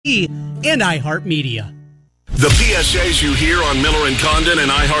and iHeartMedia. The PSAs you hear on Miller and Condon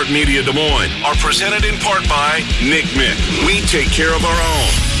and iHeartMedia Des Moines are presented in part by Nick Mick. We take care of our own.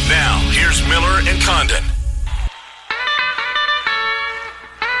 Now, here's Miller and Condon.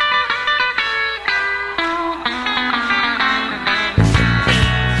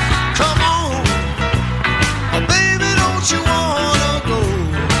 Come on, baby, don't you wanna go?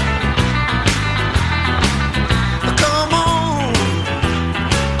 Come on,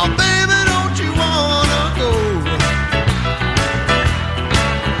 baby, don't you wanna go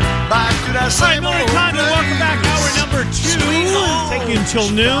back to that same Miller old and Condon, place? welcome back. Hour number 2. Take you until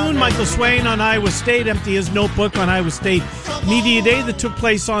noon. Michael Swain on Iowa State. Empty his notebook on Iowa State Media Day that took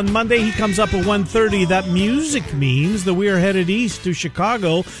place on Monday. He comes up at 1:30. That music means that we are headed east to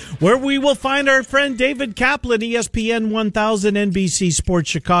Chicago, where we will find our friend David Kaplan, ESPN 1000 NBC Sports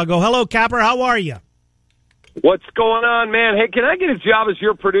Chicago. Hello, Capper. How are you? What's going on, man? Hey, can I get a job as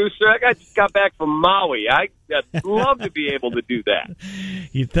your producer? I just got back from Maui. I'd love to be able to do that.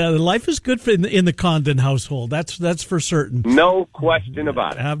 Life is good in the Condon household. That's for certain. No question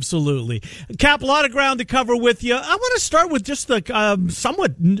about it. Absolutely. Cap, a lot of ground to cover with you. I want to start with just the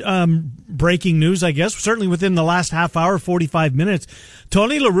somewhat breaking news, I guess, certainly within the last half hour, 45 minutes.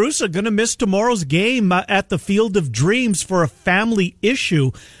 Tony La Russa going to miss tomorrow's game at the Field of Dreams for a family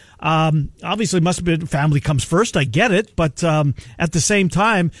issue. Obviously, must have been family comes first. I get it, but at the same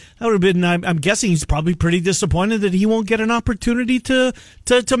time, that would have been. I'm guessing he's probably pretty disappointed that he won't get an opportunity to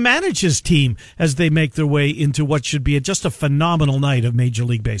manage his team as they make their way into what should be just a phenomenal night of Major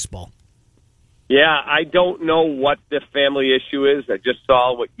League Baseball. Yeah, I don't know what the family issue is. I just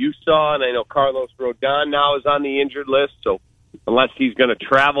saw what you saw, and I know Carlos Rodon now is on the injured list. So unless he's going to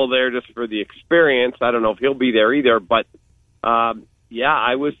travel there just for the experience, I don't know if he'll be there either. But yeah,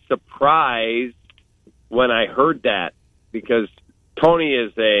 I was surprised when I heard that because Tony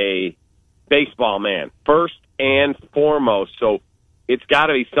is a baseball man, first and foremost. So it's got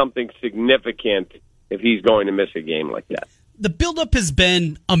to be something significant if he's going to miss a game like that. The buildup has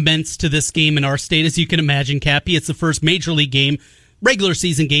been immense to this game in our state, as you can imagine, Cappy. It's the first Major League game, regular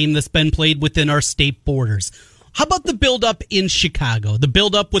season game that's been played within our state borders. How about the buildup in Chicago? The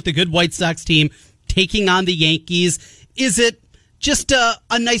buildup with the good White Sox team taking on the Yankees. Is it just a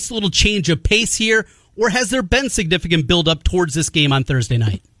nice little change of pace here, or has there been significant build-up towards this game on Thursday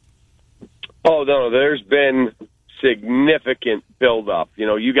night? Oh, no, there's been significant build-up. You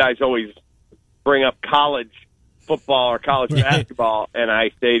know, you guys always bring up college football or college basketball, and I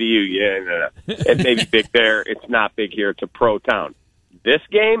say to you, no. It may be big there. It's not big here. It's a pro town. This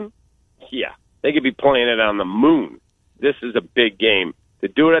game, yeah, they could be playing it on the moon. This is a big game. To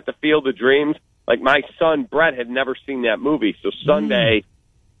do it at the Field of Dreams, like my son Brett had never seen that movie, so Sunday,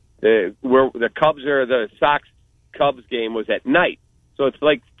 where the Cubs or the Sox Cubs game was at night, so it's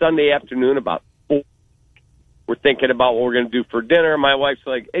like Sunday afternoon about 4. We're thinking about what we're going to do for dinner. My wife's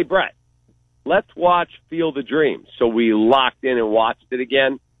like, "Hey Brett, let's watch Field of Dreams." So we locked in and watched it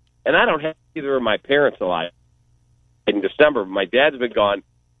again. And I don't have either of my parents alive in December. My dad's been gone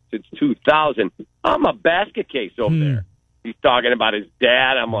since 2000. I'm a basket case over there. He's talking about his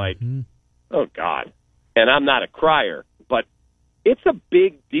dad. I'm like, oh, God. And I'm not a crier, but it's a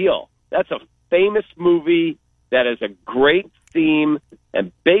big deal. That's a famous movie that is a great theme,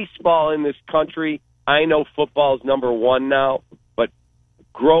 and baseball in this country, I know football is number one now, but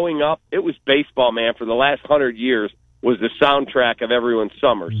growing up, it was baseball, man, for the last 100 years. Was the soundtrack of everyone's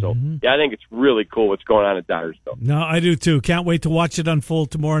summer. So, yeah, I think it's really cool what's going on at Dyersville. No, I do too. Can't wait to watch it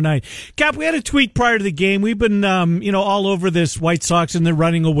unfold tomorrow night. Cap, we had a tweet prior to the game. We've been, all over this White Sox, and they're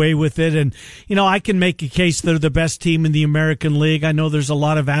running away with it. And, I can make a case they're the best team in the American League. I know there's a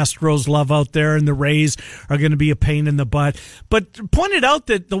lot of Astros love out there, and the Rays are going to be a pain in the butt. But pointed out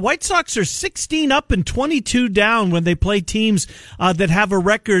that the White Sox are 16 up and 22 down when they play teams that have a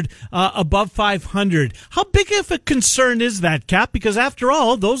record above 500. How big of a concern is that, Cap? Because after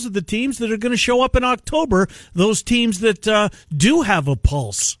all, those are the teams that are going to show up in October, those teams that do have a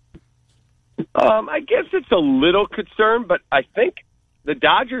pulse. I guess it's a little concern, but I think the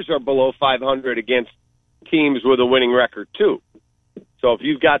Dodgers are below 500 against teams with a winning record, too. So if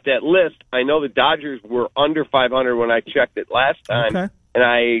you've got that list, I know the Dodgers were under 500 when I checked it last time, and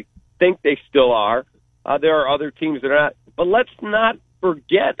I think they still are. There are other teams that are not. But let's not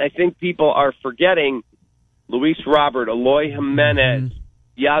forget, I think people are forgetting Luis Robert, Eloy Jimenez,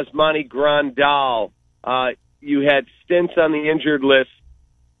 Yasmani Grandal. You had stints on the injured list.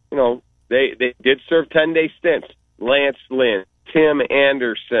 They did serve 10-day stints. Lance Lynn, Tim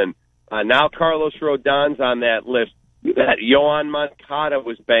Anderson. Now Carlos Rodon's on that list. You got Yohan Moncada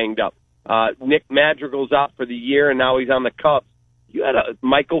was banged up. Nick Madrigal's out for the year, and now he's on the Cubs. You had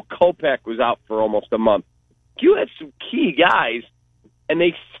Michael Kopech was out for almost a month. You had some key guys, and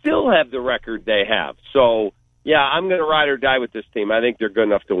they still have the record they have. So, yeah, I'm going to ride or die with this team. I think they're good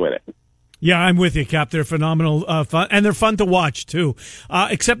enough to win it. Yeah, I'm with you, Cap. They're phenomenal, fun, and they're fun to watch too.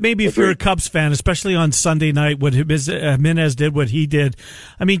 Except maybe if you're a Cubs fan, especially on Sunday night, what Jimenez did, what he did.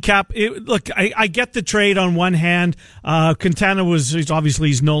 I mean, Cap, look, I get the trade on one hand. Quintana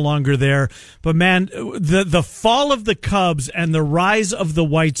he's no longer there, but man, the fall of the Cubs and the rise of the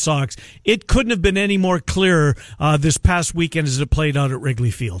White Sox, it couldn't have been any more clearer this past weekend as it played out at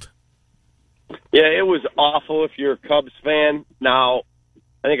Wrigley Field. Yeah, it was awful if you're a Cubs fan. Now,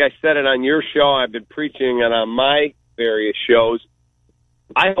 I think I said it on your show. I've been preaching it on my various shows.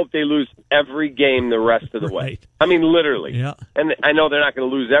 I hope they lose every game the rest of the way. I mean, literally. Yeah. And I know they're not going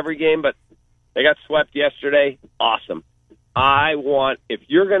to lose every game, but they got swept yesterday. Awesome. If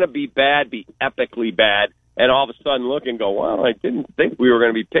you're going to be bad, be epically bad, and all of a sudden look and go, well, I didn't think we were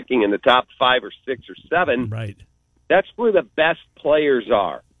going to be picking in the top 5 or 6 or 7. Right. That's where the best players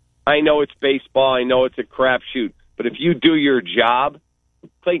are. I know it's baseball. I know it's a crapshoot. But if you do your job,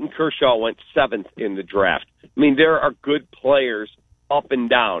 Clayton Kershaw went 7th in the draft. I mean, there are good players up and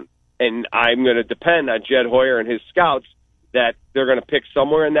down, and I'm going to depend on Jed Hoyer and his scouts that they're going to pick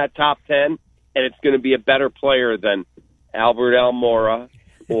somewhere in that top 10, and it's going to be a better player than Albert Almora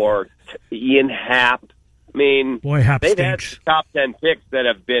or Ian Happ. I mean, they've had top 10 picks that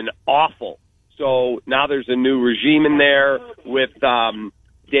have been awful. So now there's a new regime in there with Dan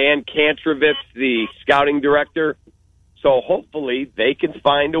Kantrovitz, the scouting director. So hopefully they can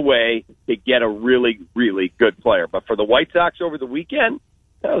find a way to get a really, really good player. But for the White Sox over the weekend,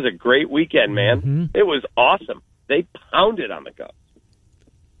 that was a great weekend, man. Mm-hmm. It was awesome. They pounded on the Cubs.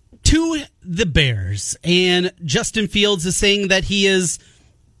 To the Bears, and Justin Fields is saying that he is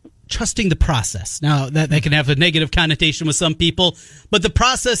trusting the process. Now, that can have a negative connotation with some people, but the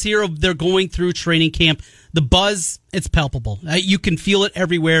process here of they're going through training camp, the buzz, it's palpable. You can feel it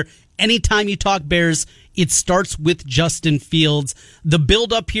everywhere. Anytime you talk Bears, it starts with Justin Fields. The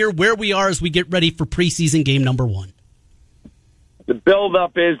build-up here, where we are as we get ready for preseason game number 1. The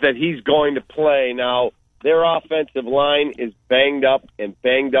build-up is that he's going to play. Now, their offensive line is banged up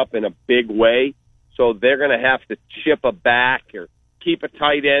in a big way, so they're going to have to chip a back or keep a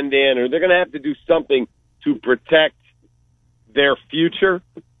tight end in, or they're going to have to do something to protect their future.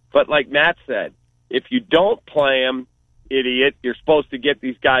 But like Matt said, if you don't play him, idiot, you're supposed to get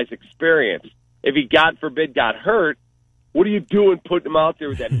these guys experience. If he, God forbid, got hurt, what are you doing putting him out there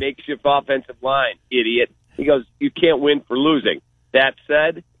with that makeshift offensive line, idiot? He goes, you can't win for losing. That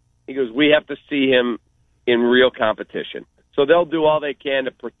said, he goes, we have to see him in real competition. So they'll do all they can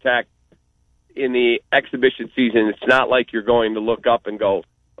to protect in the exhibition season. It's not like you're going to look up and go,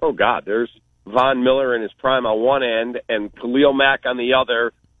 oh, God, there's Von Miller in his prime on one end and Khalil Mack on the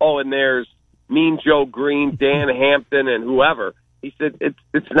other. Oh, and there's Mean Joe Green, Dan Hampton, and whoever. He said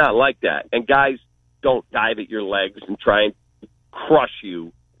it's not like that. And guys don't dive at your legs and try and crush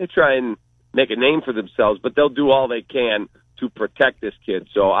you. They try and make a name for themselves, but they'll do all they can to protect this kid.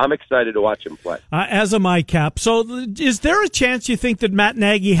 So I'm excited to watch him play. As am I, Cap. So is there a chance you think that Matt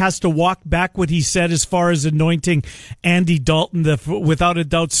Nagy has to walk back what he said as far as anointing Andy Dalton, the without a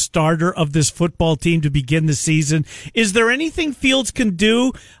doubt starter of this football team to begin the season? Is there anything Fields can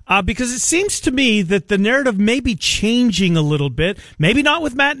do? Because it seems to me that the narrative may be changing a little bit. Maybe not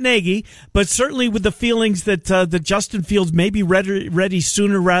with Matt Nagy, but certainly with the feelings that that Justin Fields may be ready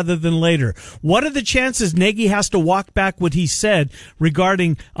sooner rather than later. What are the chances Nagy has to walk back what he said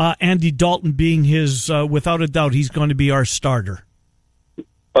regarding Andy Dalton being his, without a doubt, he's going to be our starter?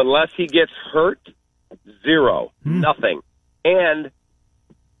 Unless he gets hurt, zero, nothing. And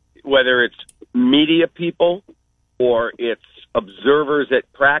whether it's media people or it's observers at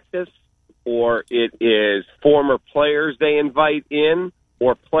practice or it is former players they invite in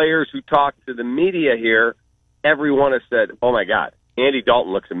or players who talk to the media here, everyone has said, oh, my God, Andy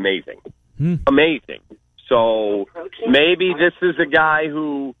Dalton looks amazing. Amazing. So maybe this is a guy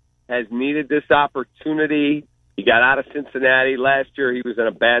who has needed this opportunity. He got out of Cincinnati last year. He was in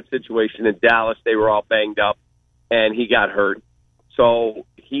a bad situation in Dallas. They were all banged up, and he got hurt. So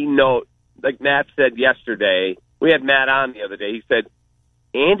he knows, like Matt said yesterday, we had Matt on the other day. He said,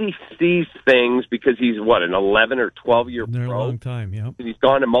 Andy sees things because he's, an 11 or 12-year pro? A long time, yeah. And he's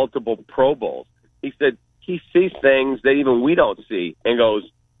gone to multiple Pro Bowls. He said he sees things that even we don't see and goes,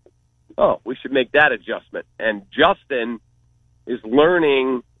 oh, we should make that adjustment. And Justin is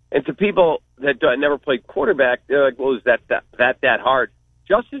learning, and to people that never played quarterback, they're like, well, is that hard?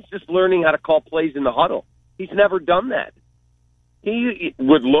 Justin's just learning how to call plays in the huddle. He's never done that. He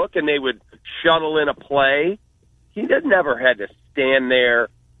would look, and they would shuttle in a play. He never had to stand there,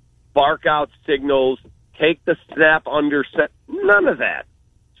 bark out signals, take the snap under set. None of that.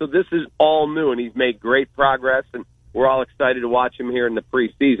 So this is all new, and he's made great progress, and we're all excited to watch him here in the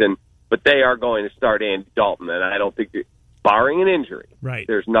preseason. But they are going to start Andy Dalton, and I don't think, barring an injury, right,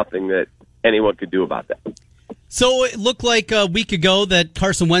 there's nothing that anyone could do about that. So it looked like a week ago that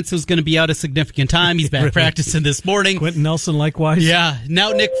Carson Wentz was going to be out a significant time. He's back practicing this morning. Quentin Nelson likewise. Yeah.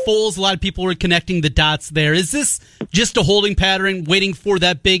 Now Nick Foles, a lot of people were connecting the dots there. Is this just a holding pattern, waiting for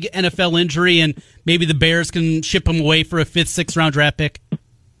that big NFL injury, and maybe the Bears can ship him away for a 5th, 6th round draft pick?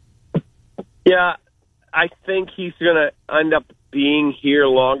 Yeah, I think he's going to end up being here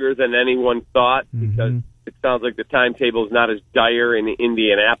longer than anyone thought because it sounds like the timetable is not as dire in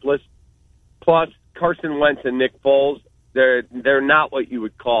Indianapolis. Plus, Carson Wentz and Nick Foles, they're not what you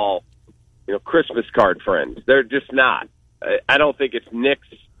would call, Christmas card friends. They're just not. I don't think it's Nick's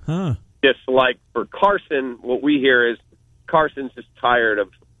dislike for Carson. What we hear is Carson's just tired of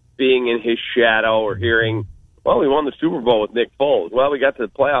being in his shadow or hearing, well, we won the Super Bowl with Nick Foles. Well, we got to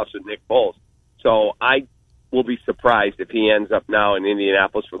the playoffs with Nick Foles. So I will be surprised if he ends up now in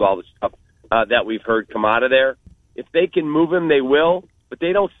Indianapolis with all the stuff that we've heard come out of there. If they can move him, they will, but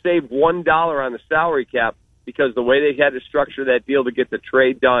they don't save $1 on the salary cap because the way they had to structure that deal to get the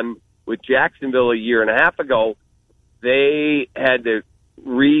trade done with Jacksonville a year and a half ago, they had to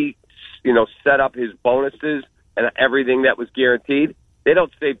set up his bonuses and everything that was guaranteed. They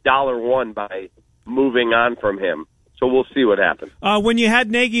don't save $1 by moving on from him. So we'll see what happens. When you had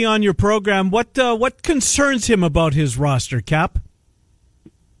Nagy on your program, what concerns him about his roster, Cap?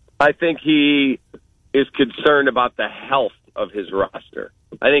 I think he is concerned about the health of his roster.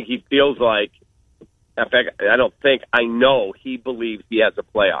 I think he feels like, in fact, I know he believes he has a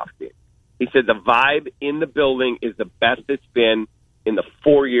playoff team. He said the vibe in the building is the best it's been in the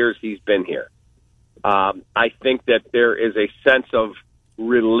 4 years he's been here. I think that there is a sense of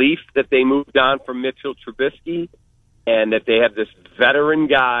relief that they moved on from Mitchell Trubisky and that they have this veteran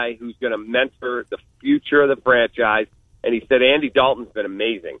guy who's going to mentor the future of the franchise. And he said Andy Dalton's been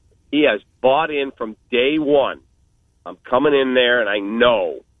amazing. He has bought in from day one. I'm coming in there, and I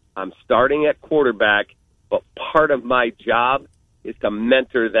know I'm starting at quarterback, but part of my job is to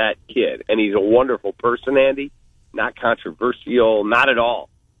mentor that kid. And he's a wonderful person, Andy, not controversial, not at all.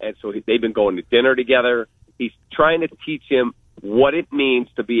 And so they've been going to dinner together. He's trying to teach him what it means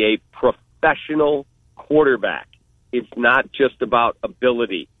to be a professional quarterback. It's not just about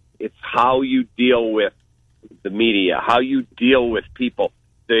ability. It's how you deal with the media, how you deal with people,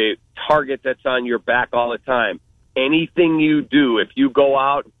 the target that's on your back all the time. Anything you do, if you go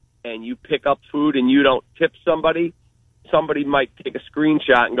out and you pick up food and you don't tip somebody might take a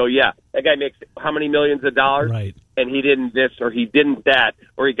screenshot and go, yeah, that guy makes how many millions of dollars? Right. And he didn't this or he didn't that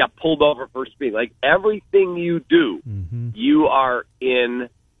or he got pulled over for speeding. Like everything you do, you are in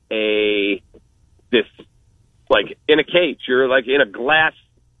like in a cage. You're like in a glass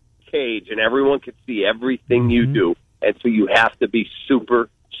cage and everyone can see everything you do. And so you have to be super,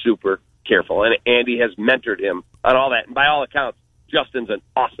 super careful. And Andy has mentored him on all that. And by all accounts, Justin's an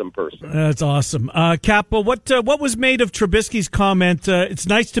awesome person. That's awesome. Kappa, what was made of Trubisky's comment? It's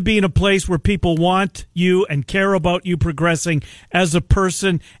nice to be in a place where people want you and care about you progressing as a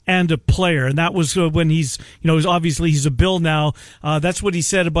person and a player. And that was when he's obviously he's a Bill now. That's what he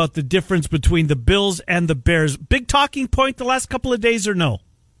said about the difference between the Bills and the Bears. Big talking point the last couple of days or no?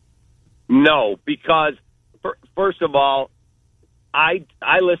 No, because first of all, I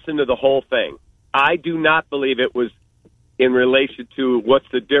listened to the whole thing. I do not believe it was in relation to what's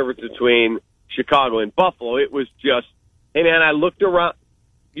the difference between Chicago and Buffalo. It was just, hey, man, I looked around.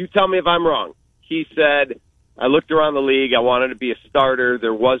 You tell me if I'm wrong. He said, I looked around the league. I wanted to be a starter.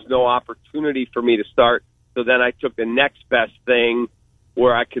 There was no opportunity for me to start. So then I took the next best thing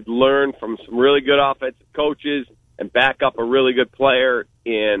where I could learn from some really good offensive coaches and back up a really good player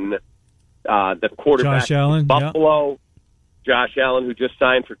in the quarterback Josh Allen, Buffalo. Yeah. Josh Allen, who just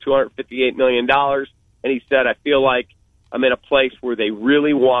signed for $258 million. And he said, I feel like I'm in a place where they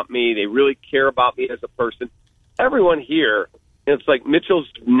really want me. They really care about me as a person. Everyone here, it's like Mitchell's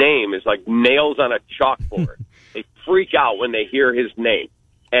name is like nails on a chalkboard. They freak out when they hear his name.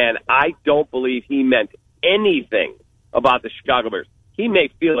 And I don't believe he meant anything about the Chicago Bears. He may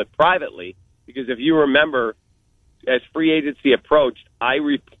feel it privately because if you remember, as free agency approached, I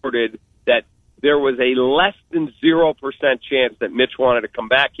reported that there was a less than 0% chance that Mitch wanted to come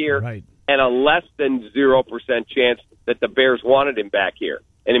back here, right, and a less than 0% chance that the Bears wanted him back here.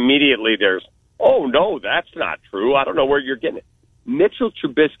 And immediately there's, oh, no, that's not true. I don't know where you're getting it. Mitchell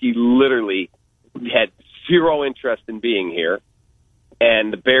Trubisky literally had zero interest in being here,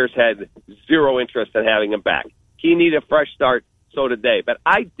 and the Bears had zero interest in having him back. He needed a fresh start. so did they. But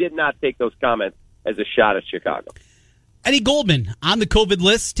I did not take those comments as a shot at Chicago. Eddie Goldman on the COVID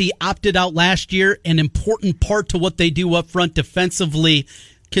list. He opted out last year, an important part to what they do up front defensively.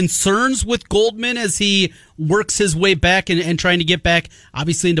 Concerns with Goldman as he works his way back and trying to get back,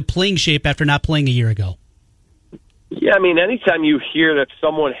 obviously, into playing shape after not playing a year ago? Yeah, I mean, anytime you hear that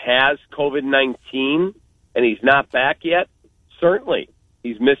someone has COVID-19 and he's not back yet, certainly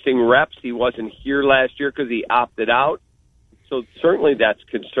he's missing reps. He wasn't here last year because he opted out. So certainly that's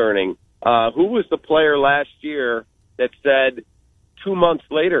concerning. Who was the player last year that said 2 months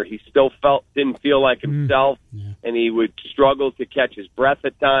later he still didn't feel like himself, and he would struggle to catch his breath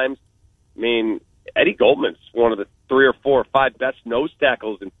at times? I mean, Eddie Goldman's one of the 3 or 4 or 5 best nose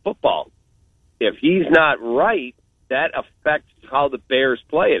tackles in football. If he's not right, that affects how the Bears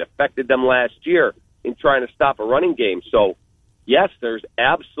play. It affected them last year in trying to stop a running game. So, yes, there's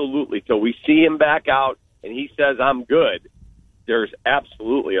absolutely, till we see him back out and he says, I'm good, there's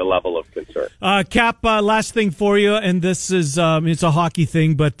absolutely a level of concern. Cap, last thing for you, and this is it's a hockey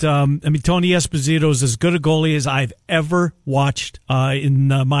thing, but Tony Esposito is as good a goalie as I've ever watched in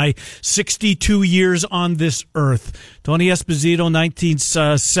my 62 years on this earth. Tony Esposito,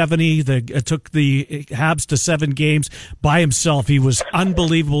 1970, took the Habs to 7 games by himself. He was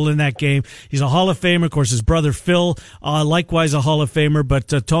unbelievable in that game. He's a Hall of Famer. Of course, his brother Phil, likewise a Hall of Famer, but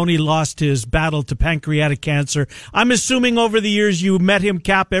Tony lost his battle to pancreatic cancer. I'm assuming over the years you met him,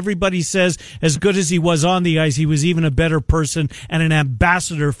 Cap. Everybody says as good as he was on the ice, he was even a better person and an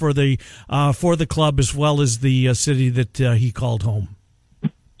ambassador for the club as well as the city that he called home.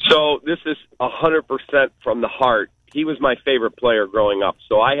 So this is 100% from the heart. He was my favorite player growing up.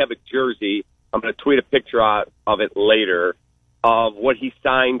 So I have a jersey. I'm going to tweet a picture of it later of what he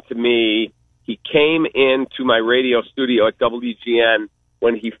signed to me. He came into my radio studio at WGN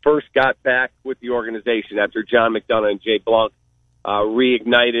when he first got back with the organization after John McDonough and Jay Blount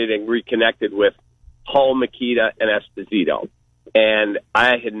reignited and reconnected with Hull, Makita, and Esposito. And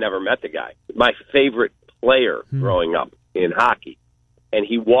I had never met the guy. My favorite player growing up in hockey. And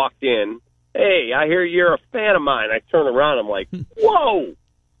he walked in, hey, I hear you're a fan of mine. I turn around, I'm like, whoa,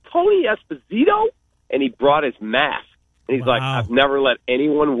 Tony Esposito? And he brought his mask. And he's like, I've never let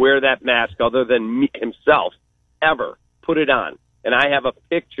anyone wear that mask other than himself, ever. Put it on. And I have a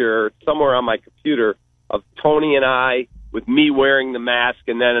picture somewhere on my computer of Tony and I with me wearing the mask,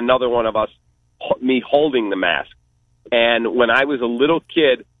 and then another one of us, me holding the mask. And when I was a little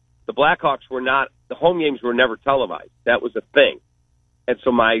kid, the Blackhawks the home games were never televised. That was a thing. And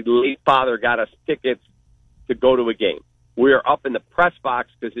so my late father got us tickets to go to a game. We were up in the press box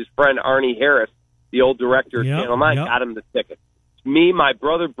because his friend Arnie Harris, the old director of Channel 9, got him the ticket. It's me, my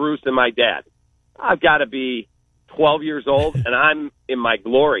brother Bruce, and my dad. I've got to be 12 years old, and I'm in my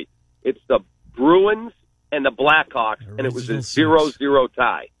glory. It's the Bruins and the Blackhawks, and it was a 0-0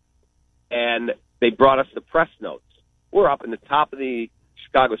 tie. And they brought us the press notes. We're up in the top of the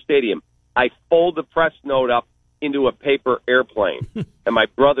Chicago Stadium. I fold the press note up into a paper airplane, and my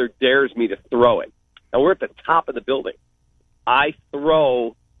brother dares me to throw it. And we're at the top of the building. I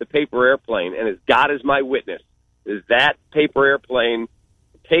throw the paper airplane, and as God is my witness, is that paper airplane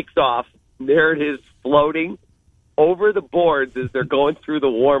takes off. There it is floating over the boards as they're going through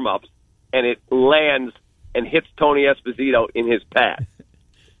the warm-ups, and it lands and hits Tony Esposito in his pad.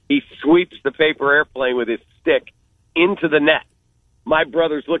 He sweeps the paper airplane with his stick into the net. My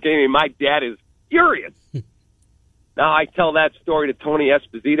brother's looking at me. My dad is furious. Now I tell that story to Tony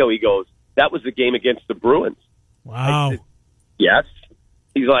Esposito. He goes, that was the game against the Bruins. Wow. I said, yes.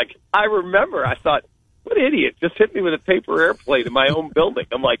 He's like, I remember. I thought, what idiot, just hit me with a paper airplane in my own building.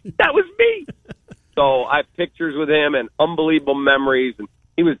 I'm like, that was me. So I have pictures with him and unbelievable memories. And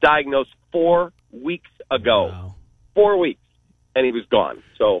he was diagnosed 4 weeks ago. Wow. 4 weeks. And he was gone.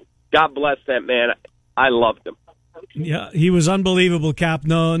 So God bless that man. I loved him. Yeah, he was unbelievable, Cap.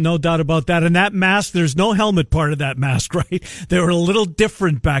 No doubt about that. And that mask, there's no helmet part of that mask, right? They were a little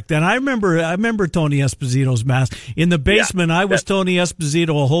different back then. I remember Tony Esposito's mask. In the basement, I was Tony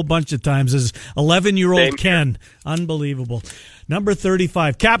Esposito a whole bunch of times as 11-year-old Ken. Unbelievable. Number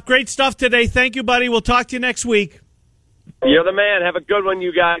 35. Cap, great stuff today. Thank you, buddy. We'll talk to you next week. You're the man. Have a good one,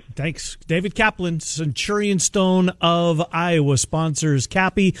 you guys. Thanks. David Kaplan, Centurion Stone of Iowa, sponsors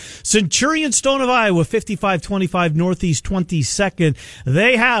Cappy. Centurion Stone of Iowa, 5525 Northeast 22nd.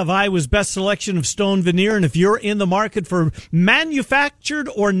 They have Iowa's best selection of stone veneer, and if you're in the market for manufactured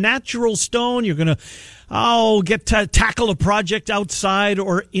or natural stone, you're going to get to tackle a project outside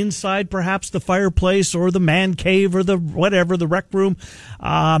or inside, perhaps the fireplace or the man cave or the whatever, the rec room.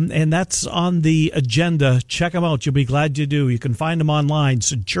 And that's on the agenda. Check them out. You'll be glad you did. do. You can find them online,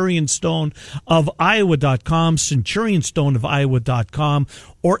 CenturionStoneofIowa.com, CenturionStoneofIowa.com,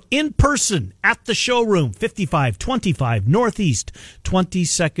 or in person at the showroom, 5525 Northeast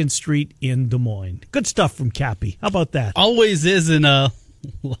 22nd Street in Des Moines. Good stuff from Cappy. How about that? Always is in a...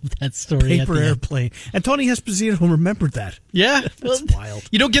 Love that story. Paper airplane. And Tony Esposito remembered that. Yeah. That's wild.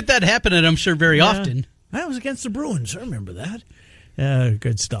 You don't get that happening, I'm sure, very often. I was against the Bruins. I remember that.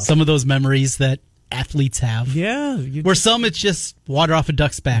 Good stuff. Some of those memories that athletes have. Yeah. Where some, it's just water off a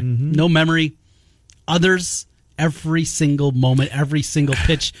duck's back. Mm-hmm. No memory. Others, every single moment, every single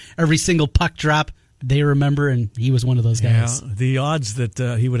pitch, every single puck drop, they remember, and he was one of those guys. Yeah, the odds that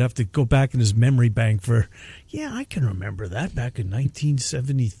he would have to go back in his memory bank for, I can remember that back in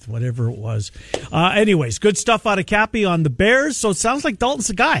 1970, whatever it was. Anyways, good stuff out of Cappy on the Bears, so it sounds like Dalton's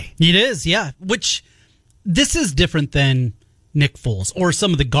the guy. It is, yeah, which this is different than Nick Foles or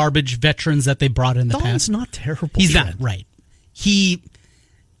some of the garbage veterans that they brought in the Dalton's past. not terrible. He's not, right.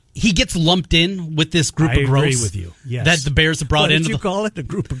 He gets lumped in with this group of gross. I agree with you. Yes. That the Bears have brought in. What did you call it? A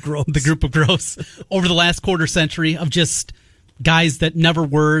group of gross. The group of gross over the last quarter century of just guys that never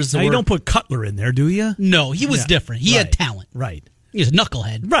were. Now, you don't put Cutler in there, do you? No, he was different. He had talent. Right. He was a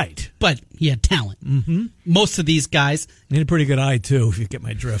knucklehead. Right. But he had talent. Mm-hmm. Most of these guys. He had a pretty good eye, too, if you get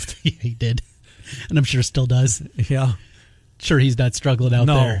my drift. Yeah, he did. And I'm sure still does. Yeah. Sure, he's not struggling out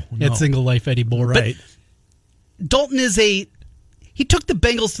there at Single Life anymore. Right. But Dalton is he took the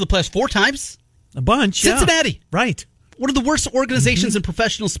Bengals to the playoffs 4 times. A bunch, Cincinnati. Yeah. Right. One of the worst organizations in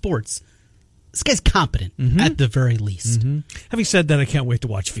professional sports. This guy's competent, at the very least. Mm-hmm. Having said that, I can't wait to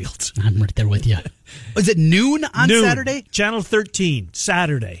watch Fields. I'm right there with you. Is it noon on Saturday? Channel 13,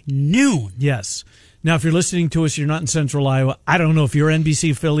 Saturday. Noon. Yes. Now, if you're listening to us, you're not in Central Iowa. I don't know if your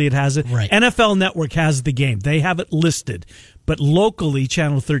NBC affiliate has it. Right. NFL Network has the game. They have it listed. But locally,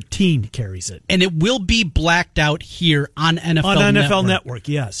 Channel 13 carries it. And it will be blacked out here on NFL Network. On NFL Network,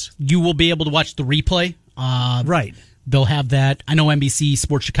 yes. You will be able to watch the replay. Right. They'll have that. I know NBC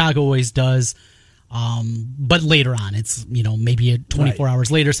Sports Chicago always does. But later on, it's, maybe 24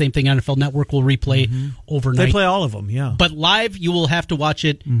 hours later. Same thing. NFL Network will replay overnight. They play all of them, yeah. But live, you will have to watch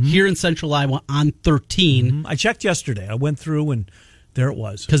it here in Central Iowa on 13. I checked yesterday. I went through and there it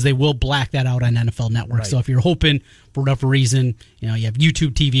was. Because they will black that out on NFL Network. Right. So if you're hoping, for whatever reason, you have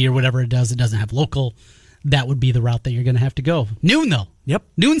YouTube TV or whatever it doesn't have local, that would be the route that you're going to have to go. Noon, though. Yep.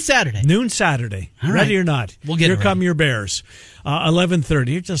 Noon Saturday. Noon Saturday. All Ready right. or not. We'll get Here it ready. come your Bears.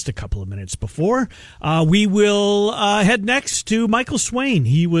 11:30, just a couple of minutes before. We will head next to Michael Swain.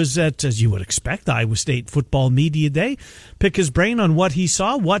 He was at, as you would expect, Iowa State Football Media Day. Pick his brain on what he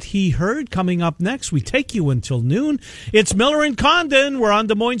saw, what he heard. Coming up next, we take you until noon. It's Miller and Condon. We're on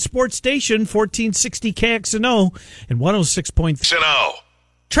Des Moines Sports Station, 1460 KXNO and 106.3.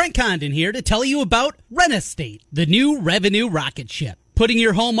 Trent Condon here to tell you about Rent Estate, the new revenue rocket ship. Putting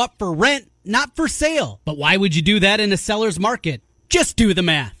your home up for rent, not for sale. But why would you do that in a seller's market? Just do the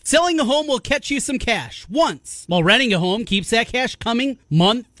math. Selling a home will catch you some cash once, while renting a home keeps that cash coming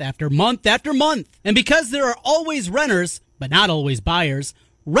month after month after month. And because there are always renters, but not always buyers,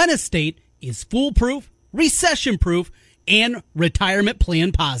 Rent Estate is foolproof, recession-proof, and retirement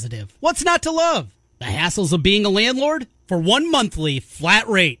plan positive. What's not to love? The hassles of being a landlord? For one monthly flat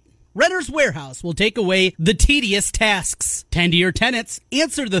rate, Renter's Warehouse will take away the tedious tasks. Tend to your tenants,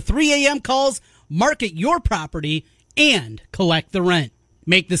 answer the 3 a.m. calls, market your property, and collect the rent.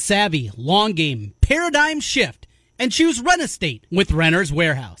 Make the savvy, long game, paradigm shift and choose Rent Estate with Renter's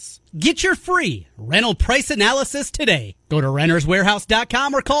Warehouse. Get your free rental price analysis today. Go to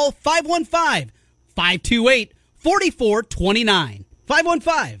renterswarehouse.com or call 515-528-4429.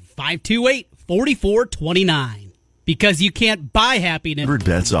 515-528-4429. Because you can't buy happiness. 100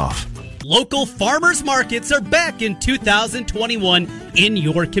 bets off. Local farmers markets are back in 2021 in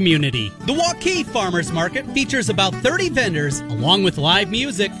your community. The Waukee Farmers Market features about 30 vendors along with live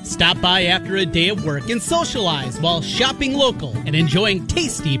music. Stop by after a day of work and socialize while shopping local and enjoying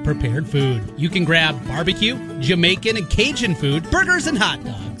tasty prepared food. You can grab barbecue, Jamaican and Cajun food, burgers and hot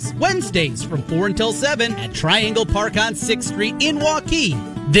dogs. Wednesdays from 4 until 7 at Triangle Park on 6th Street in Waukee.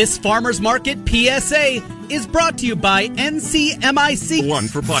 This Farmers Market PSA is brought to you by NCMIC. One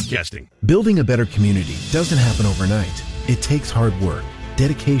for podcasting. Building a better community doesn't happen overnight. It takes hard work,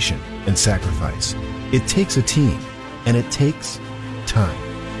 dedication, and sacrifice. It takes a team, and it takes time.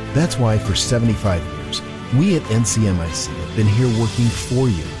 That's why for 75 years, we at NCMIC have been here working for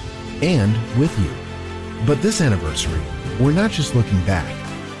you and with you. But this anniversary, we're not just looking back.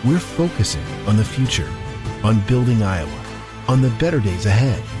 We're focusing on the future, on building Iowa, on the better days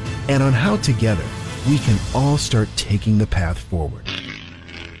ahead, and on how together we can all start taking the path forward.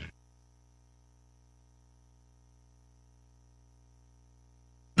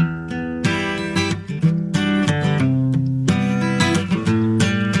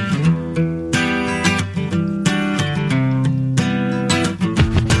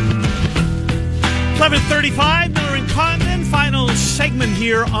 6:35, Miller and Condon, final segment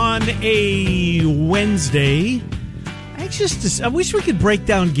here on a Wednesday. I wish we could break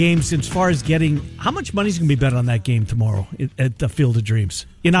down games as far as getting how much money's going to be bet on that game tomorrow at the Field of Dreams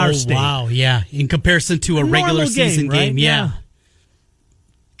in our state. Wow, yeah. In comparison to a regular season game, yeah.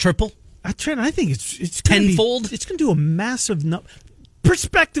 Triple? Trent, I think it's tenfold. It's going to do a massive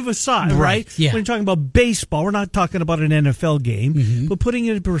perspective aside, right? Yeah. When you're talking about baseball, we're not talking about an NFL game, but putting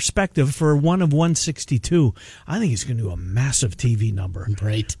it in perspective for one of 162, I think it's going to do a massive TV number.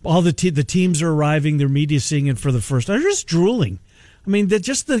 Right. All the teams are arriving, their media seeing it for the first time. They're just drooling. I mean, get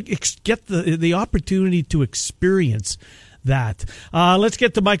the opportunity to experience that. Let's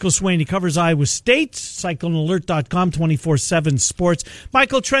get to Michael Swain. He covers Iowa State, CycloneAlert.com, 24/7 sports.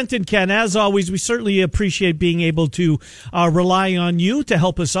 Michael, Trenton, Ken, as always, we certainly appreciate being able to rely on you to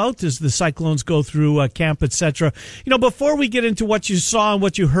help us out as the Cyclones go through camp, etc. Before we get into what you saw and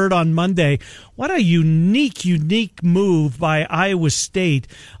what you heard on Monday, what a unique move by Iowa State,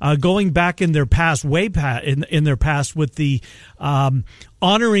 going back in their past, in their past with the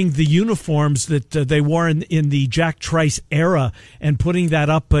honoring the uniforms that they wore in the Jack Trice era and putting that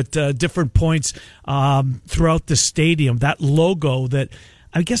up at different points throughout the stadium. That logo that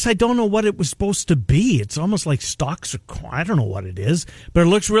I guess I don't know what it was supposed to be. It's almost like stocks. I don't know what it is, but it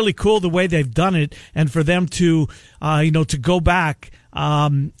looks really cool the way they've done it, and for them to to go back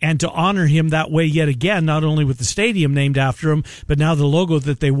and to honor him that way yet again, not only with the stadium named after him, but now the logo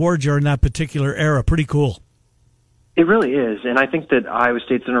that they wore during that particular era. Pretty cool. It really is, and I think that Iowa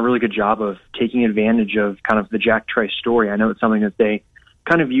State's done a really good job of taking advantage of kind of the Jack Trice story. I know it's something that they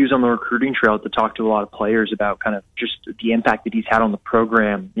kind of use on the recruiting trail to talk to a lot of players about kind of just the impact that he's had on the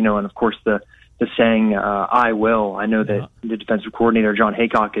program, and of course the saying, I will. I know that the defensive coordinator, John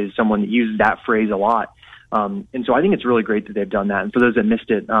Haycock, is someone that uses that phrase a lot. And so I think it's really great that they've done that. And for those that missed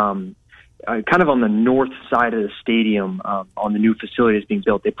it, kind of on the north side of the stadium, on the new facility that's being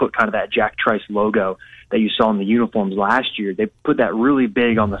built, they put kind of that Jack Trice logo that you saw in the uniforms last year. They put that really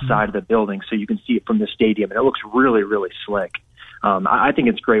big on the side of the building so you can see it from the stadium, and it looks really, really slick. I think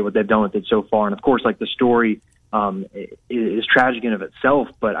it's great what they've done with it so far. And of course, like the story is tragic in of itself,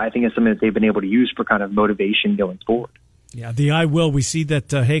 but I think it's something that they've been able to use for kind of motivation going forward. Yeah, the I will. We see that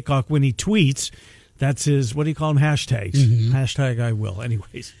Haycock, when he tweets, that's his, what do you call them, hashtags? Hashtag I will.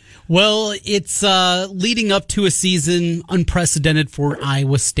 Anyways. Well, it's leading up to a season unprecedented for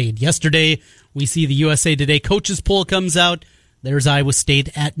Iowa State. Yesterday, we see the USA Today coaches poll comes out. There's Iowa State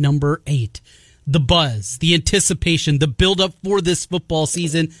at number 8. The buzz, the anticipation, the build-up for this football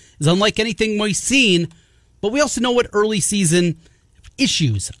season is unlike anything we've seen, but we also know what early season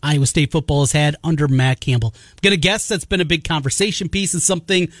issues Iowa State football has had under Matt Campbell. I'm going to guess that's been a big conversation piece and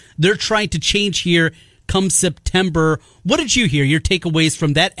something they're trying to change here come September. What did you hear, your takeaways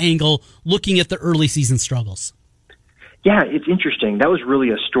from that angle, looking at the early season struggles? Yeah, it's interesting. That was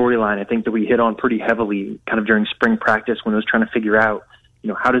really a storyline, I think, that we hit on pretty heavily kind of during spring practice when I was trying to figure out,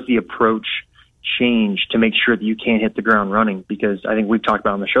 how does the approach change to make sure that you can't hit the ground running? Because I think we've talked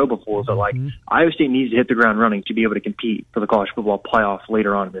about on the show before, but Iowa State needs to hit the ground running to be able to compete for the college football playoff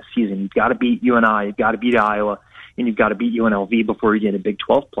later on in the season. You've got to beat UNI, you've got to beat Iowa, and you've got to beat UNLV before you get a Big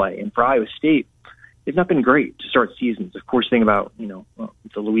 12 play. And for Iowa State, it's not been great to start seasons. Of course, think about,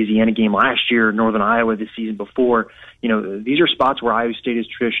 the Louisiana game last year, Northern Iowa the season before. These are spots where Iowa State has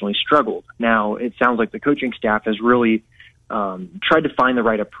traditionally struggled. Now, it sounds like the coaching staff has really tried to find the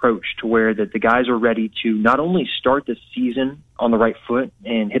right approach to where that the guys are ready to not only start the season on the right foot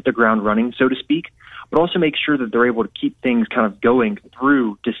and hit the ground running, so to speak, but also make sure that they're able to keep things kind of going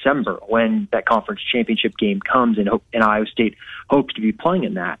through December when that conference championship game comes, and Iowa State hopes to be playing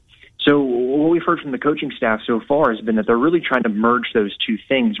in that. So what we've heard from the coaching staff so far has been that they're really trying to merge those two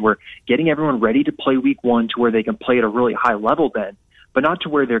things. We're getting everyone ready to play week 1 to where they can play at a really high level then, but not to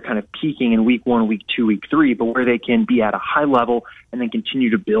where they're kind of peaking in week 1, week 2, week 3, but where they can be at a high level and then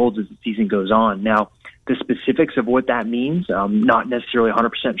continue to build as the season goes on. Now, the specifics of what that means, I'm not necessarily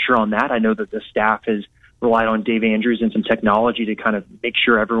 100% sure on that. I know that the staff has relied on Dave Andrews and some technology to kind of make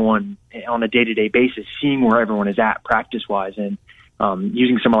sure everyone on a day-to-day basis, seeing where everyone is at practice-wise, and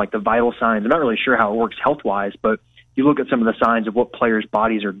using some of like the vital signs. I'm not really sure how it works health-wise, but you look at some of the signs of what players'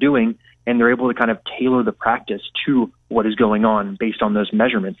 bodies are doing, and they're able to kind of tailor the practice to what is going on based on those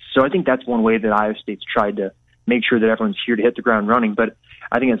measurements. So I think that's one way that Iowa State's tried to make sure that everyone's here to hit the ground running. But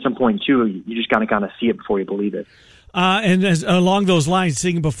I think at some point, too, you just got to kind of see it before you believe it. And along those lines,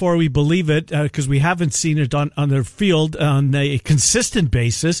 seeing before we believe it, because we haven't seen it on their field on a consistent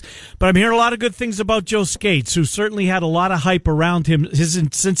basis. But I'm hearing a lot of good things about Joe Skates, who certainly had a lot of hype around him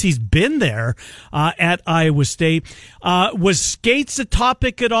since he's been there at Iowa State. Was Skates a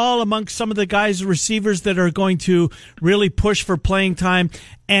topic at all amongst some of the guys, receivers that are going to really push for playing time?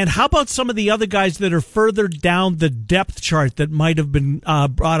 And how about some of the other guys that are further down the depth chart that might have been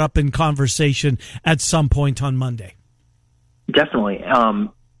brought up in conversation at some point on Monday? Definitely.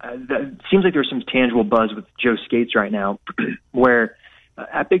 It seems like there's some tangible buzz with Joe Skates right now, where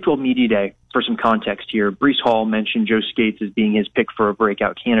at Big 12 Media Day, for some context here, Breece Hall mentioned Joe Skates as being his pick for a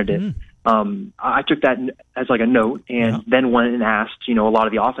breakout candidate. I took that as like a note and then went and asked, a lot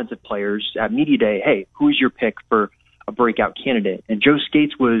of the offensive players at Media Day, hey, who's your pick for a breakout candidate? And Joe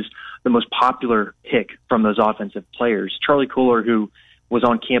Skates was the most popular pick from those offensive players. Charlie Kolar, who was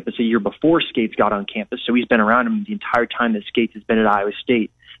on campus a year before Skates got on campus, so he's been around him the entire time that Skates has been at Iowa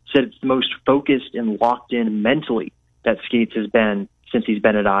State, said it's the most focused and locked in mentally that Skates has been since he's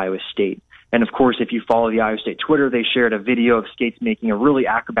been at Iowa State. And of course, if you follow the Iowa State Twitter, they shared a video of Skates making a really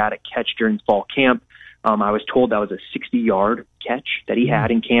acrobatic catch during fall camp. I was told that was a 60-yard catch that he had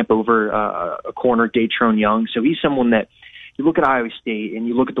in camp over a corner, Datrone Young. So he's someone that you look at Iowa State and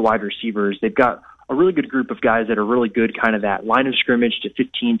you look at the wide receivers, they've got a really good group of guys that are really good kind of that line of scrimmage to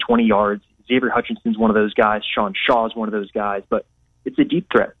 15, 20 yards. Xavier Hutchinson's one of those guys. Sean Shaw's one of those guys. But it's a deep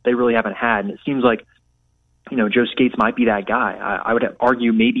threat they really haven't had. And it seems like, Joe Skates might be that guy. I would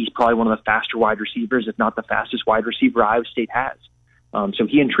argue maybe he's probably one of the faster wide receivers, if not the fastest wide receiver Iowa State has. So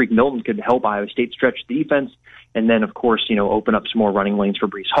he and Tariq Milton could help Iowa State stretch the defense. And then, of course, open up some more running lanes for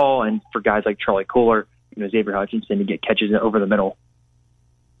Breece Hall and for guys like Charlie Kolar, Xavier Hutchinson to get catches over the middle.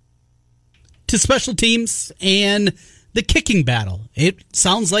 To special teams and the kicking battle. It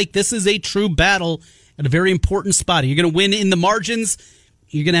sounds like this is a true battle at a very important spot. You're going to win in the margins.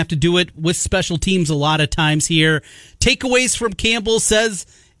 You're going to have to do it with special teams a lot of times here. Takeaways from Campbell says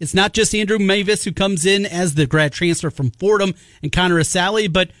it's not just Andrew Mavis who comes in as the grad transfer from Fordham and Connor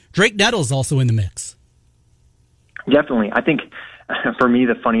Asali, but Drake Nettles also in the mix. Definitely. I think for me,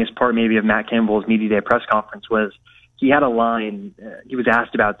 the funniest part maybe of Matt Campbell's Media Day press conference was he had a line. He was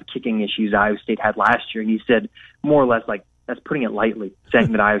asked about the kicking issues Iowa State had last year, and he said more or less like, that's putting it lightly,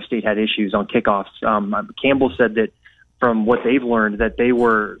 saying that Iowa State had issues on kickoffs. Campbell said that from what they've learned, that they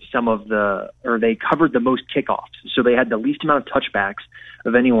were they covered the most kickoffs. So they had the least amount of touchbacks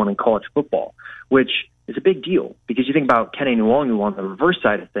of anyone in college football, which is a big deal because you think about Kenny Nwangwu on the reverse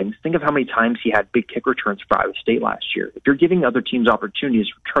side of things. Think of how many times he had big kick returns for Iowa State last year. If you're giving other teams opportunities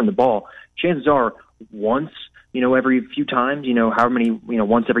to return the ball, chances are once, every few times, how many,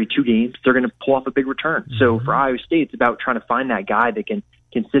 once every 2 games, they're going to pull off a big return. Mm-hmm. So for Iowa State, it's about trying to find that guy that can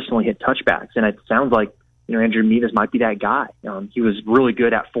consistently hit touchbacks. And it sounds like, Andrew Mavis might be that guy. He was really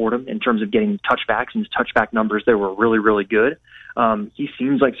good at Fordham in terms of getting touchbacks, and his touchback numbers there were really, really good. He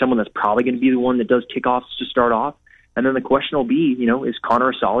seems like someone that's probably going to be the one that does kickoffs to start off. And then the question will be, is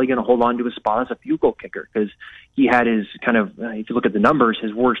Connor Asali going to hold on to his spot as a field goal kicker? Because he had his kind of, if you look at the numbers,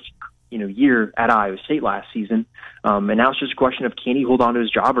 his worst, year at Iowa State last season. And now it's just a question of can he hold on to his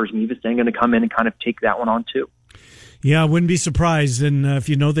job, or is Mavis then going to come in and kind of take that one on too? Yeah, I wouldn't be surprised. And if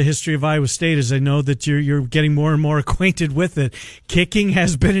you know the history of Iowa State, as I know that you're getting more and more acquainted with it, kicking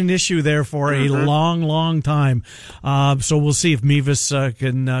has been an issue there for a long, long time. So we'll see if Mavis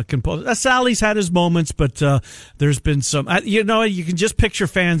can pull. Sally's had his moments, but there's been some. You can just picture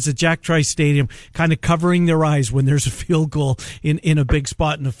fans at Jack Trice Stadium kind of covering their eyes when there's a field goal in a big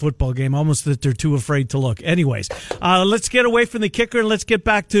spot in a football game, almost that they're too afraid to look. Anyways, let's get away from the kicker and let's get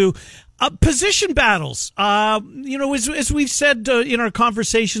back to position battles. As we've said in our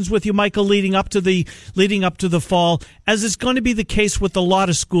conversations with you, Michael, leading up to the fall, as is going to be the case with a lot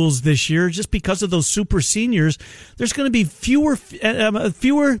of schools this year, just because of those super seniors, there's going to be fewer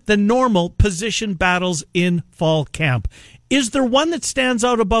than normal position battles in fall camp. Is there one that stands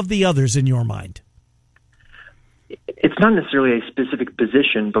out above the others in your mind? It's not necessarily a specific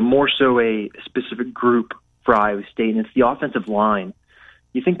position, but more so a specific group for Iowa State, and it's the offensive line.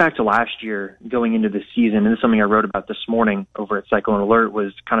 You think back to last year going into the season, and this is something I wrote about this morning over at Cyclone Alert,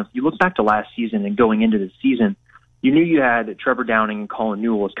 was kind of, you look back to last season and going into the season, you knew you had Trevor Downing and Colin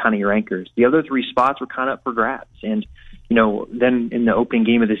Newell as kind of your anchors. The other 3 spots were kind of up for grabs. And, then in the opening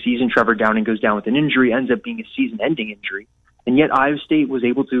game of the season, Trevor Downing goes down with an injury, ends up being a season-ending injury. And yet Iowa State was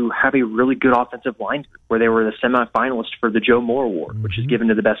able to have a really good offensive line group where they were the semifinalists for the Joe Moore Award, which is given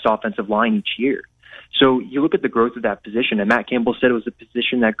to the best offensive line each year. So you look at the growth of that position, and Matt Campbell said it was the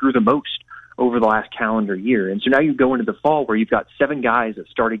position that grew the most over the last calendar year. And so now you go into the fall where you've got 7 guys that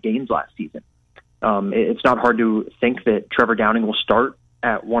started games last season. It's not hard to think that Trevor Downing will start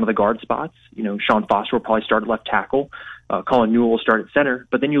at one of the guard spots. Sean Foster will probably start at left tackle. Colin Newell will start at center.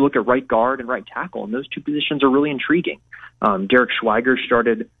 But then you look at right guard and right tackle, and those two positions are really intriguing. Derek Schweiger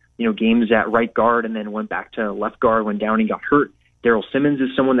started, games at right guard and then went back to left guard when Downing got hurt. Daryl Simmons is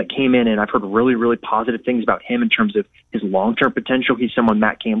someone that came in, and I've heard really, really positive things about him in terms of his long-term potential. He's someone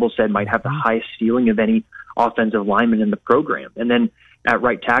Matt Campbell said might have the highest ceiling of any offensive lineman in the program. And then at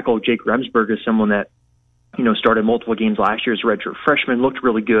right tackle, Jake Remsburg is someone that, started multiple games last year as a redshirt freshman, looked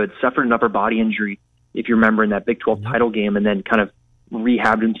really good, suffered an upper body injury, if you remember, in that Big 12 title game, and then kind of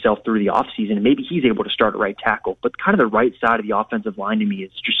rehabbed himself through the offseason. And maybe he's able to start at right tackle. But kind of the right side of the offensive line to me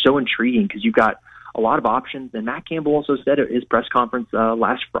is just so intriguing because you've got a lot of options. And Matt Campbell also said at his press conference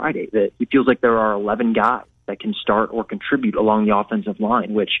last Friday that he feels like there are 11 guys that can start or contribute along the offensive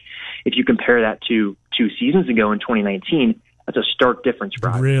line, which if you compare that to 2 seasons ago in 2019, that's a stark difference,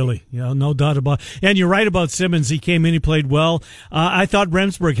 Brian. Really? Yeah, no doubt about it. And you're right about Simmons. He came in, he played well. I thought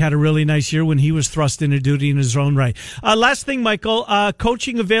Remsburg had a really nice year when he was thrust into duty in his own right. Last thing, Michael,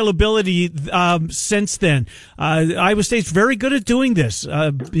 coaching availability since then. Iowa State's very good at doing this.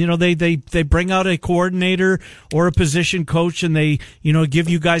 They bring out a coordinator or a position coach, and they, give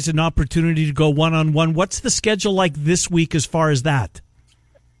you guys an opportunity to go one-on-one. What's the schedule like this week as far as that?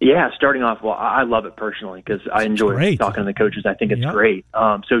 Yeah, starting off, well, I love it personally because I enjoy talking to the coaches. I think it's great.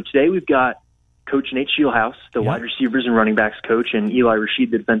 So today we've got Coach Nate Scheelhaus, the wide receivers and running backs coach, and Eli Rashid,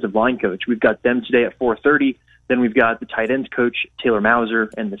 the defensive line coach. We've got them today at 4:30. Then we've got the tight ends coach, Taylor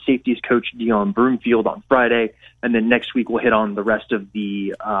Mauser, and the safeties coach, Dion Broomfield, on Friday. And then next week we'll hit on the rest of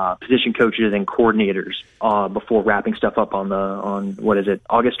the position coaches and coordinators before wrapping stuff up on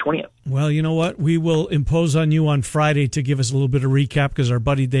August 20th. Well, you know what? We will impose on you on Friday to give us a little bit of recap because our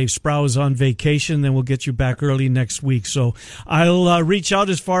buddy Dave Sproul is on vacation. Then we'll get you back early next week. So I'll reach out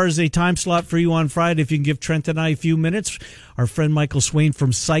as far as a time slot for you on Friday. If you can give Trent and I a few minutes. Our friend Michael Swain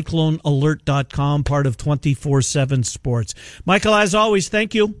from CycloneAlert.com, part of 24/7 Sports. Michael, as always,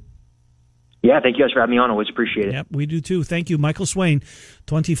 thank you. Yeah, thank you guys for having me on. Always appreciate it. Yep, we do too. Thank you, Michael Swain,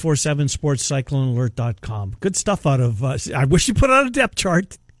 24/7 Sports, CycloneAlert.com. Good stuff out of I wish you put out a depth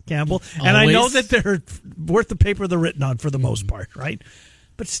chart, Campbell. And always. I know that they're worth the paper they're written on for the most part, right?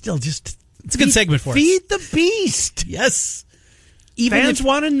 But still, it's a good segment for us. Feed the beast. Yes. Fans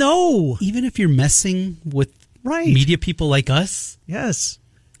want to know. Even if you're messing with media people like us. Yes.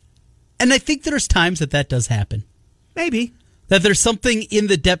 And I think there's times that does happen. Maybe. That there's something in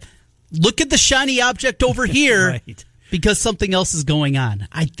the depth. Look at the shiny object over here because something else is going on.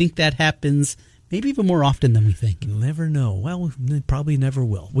 I think that happens maybe even more often than we think. You'll never know. Well, we probably never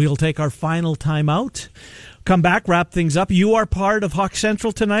will. We'll take our final time out. Come back, wrap things up. You are part of Hawk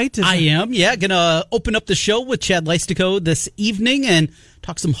Central tonight? I am, yeah. Going to open up the show with Chad Leistico this evening and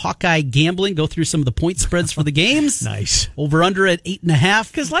talk some Hawkeye gambling, go through some of the point spreads for the games. Nice. Over under at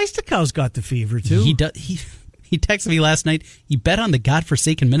 8.5. Because Leistico's got the fever, too. He does. He texted me last night. He bet on the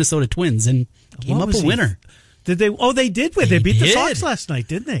godforsaken Minnesota Twins and came up a winner. Did they? Oh, they did win. They beat the Sox last night,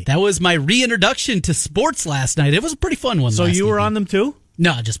 didn't they? That was my reintroduction to sports last night. It was a pretty fun one. So you were on them too?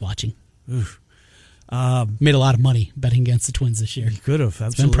 No, just watching. Made a lot of money betting against the Twins this year. You could have. Absolutely.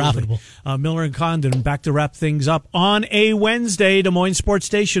 It's been profitable. Miller and Condon back to wrap things up on a Wednesday. Des Moines Sports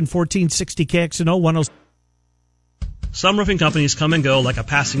Station, 1460 KXNO 106. Some roofing companies come and go like a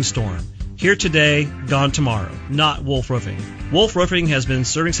passing storm. Here today, gone tomorrow. Not Wolf Roofing. Wolf Roofing has been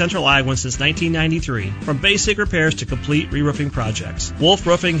serving Central Iowa since 1993, from basic repairs to complete re-roofing projects. Wolf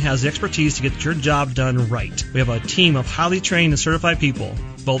Roofing has the expertise to get your job done right. We have a team of highly trained and certified people,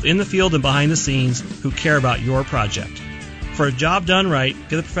 both in the field and behind the scenes, who care about your project. For a job done right,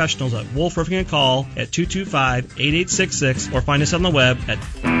 give the professionals at Wolf Roofing a call at 225-8866 or find us on the web at...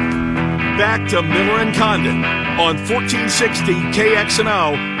 Back to Miller and Condon on 1460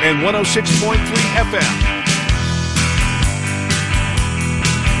 KXNO and 106.3 FM.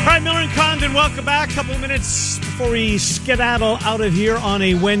 All right, Miller and Condon, welcome back. A couple of minutes before we skedaddle out of here on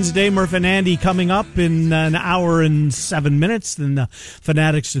a Wednesday. Murph and Andy coming up in an hour and 7 minutes. Then the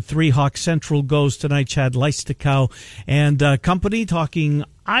Fanatics at 3. Hawk Central goes tonight. Chad Leistico and company talking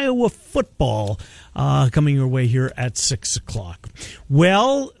Iowa football coming your way here at 6 o'clock.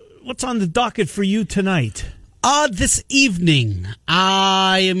 Well, what's on the docket for you tonight? This evening,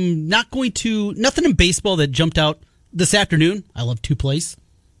 I am not going to... Nothing in baseball that jumped out this afternoon. I love 2 plays.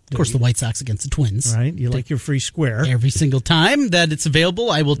 Of course, the White Sox against the Twins. Right, you like your free square. Every single time that it's available,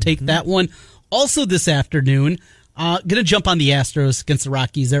 I will take that one. Also this afternoon, going to jump on the Astros against the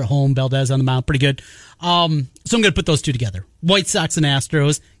Rockies. They're at home. Valdez on the mound. Pretty good. So I'm going to put those two together. White Sox and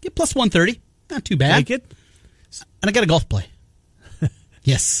Astros. Get plus 130. Not too bad. Take it. And I got a golf play.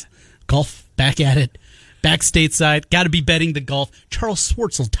 Yes. Golf back at it. Back stateside. Got to be betting the golf. Charles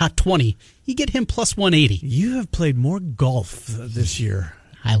Schwartzel, top 20. You get him plus 180. You have played more golf this year.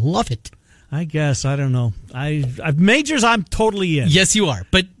 I love it. I guess. I don't know. I've majors, I'm totally in. Yes, you are.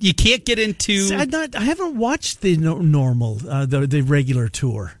 But you can't get into... See, I haven't watched the normal, the regular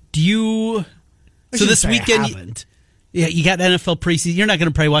tour. Do you... So this weekend... I haven't. Yeah, you got NFL preseason. You're not going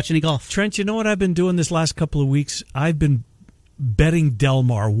to probably watch any golf. Trent, you know what I've been doing this last couple of weeks? I've been betting Del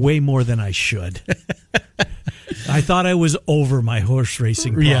Mar way more than I should. I thought I was over my horse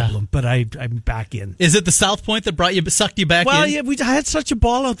racing problem, but I'm back in. Is it the South Point that sucked you back in? Well, yeah, I had such a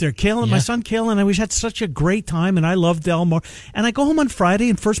ball out there. Kalen, my son Kalen, and we had such a great time, and I love Del Mar. And I go home on Friday,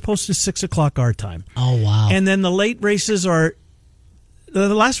 and first post is 6 o'clock our time. Oh, wow. And then the late races are...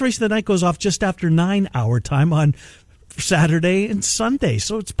 The last race of the night goes off just after 9 our time on Saturday and Sunday,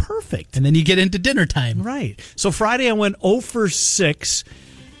 so it's perfect. And then you get into dinner time. Right. So Friday I went 0 for 6.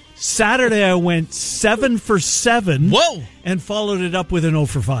 Saturday I went 7 for 7. Whoa! And followed it up with an 0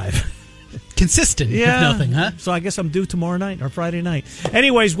 for 5. Consistent, if nothing, huh? So I guess I'm due tomorrow night or Friday night.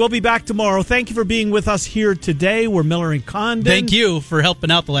 Anyways, we'll be back tomorrow. Thank you for being with us here today. We're Miller and Condon. Thank you for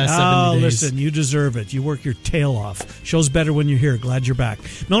helping out the last 7 days. Listen, you deserve it. You work your tail off. Show's better when you're here. Glad you're back.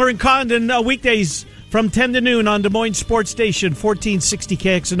 Miller and Condon, weekdays from 10 to noon on Des Moines Sports Station, 1460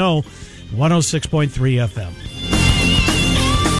 KXNO, 106.3 FM.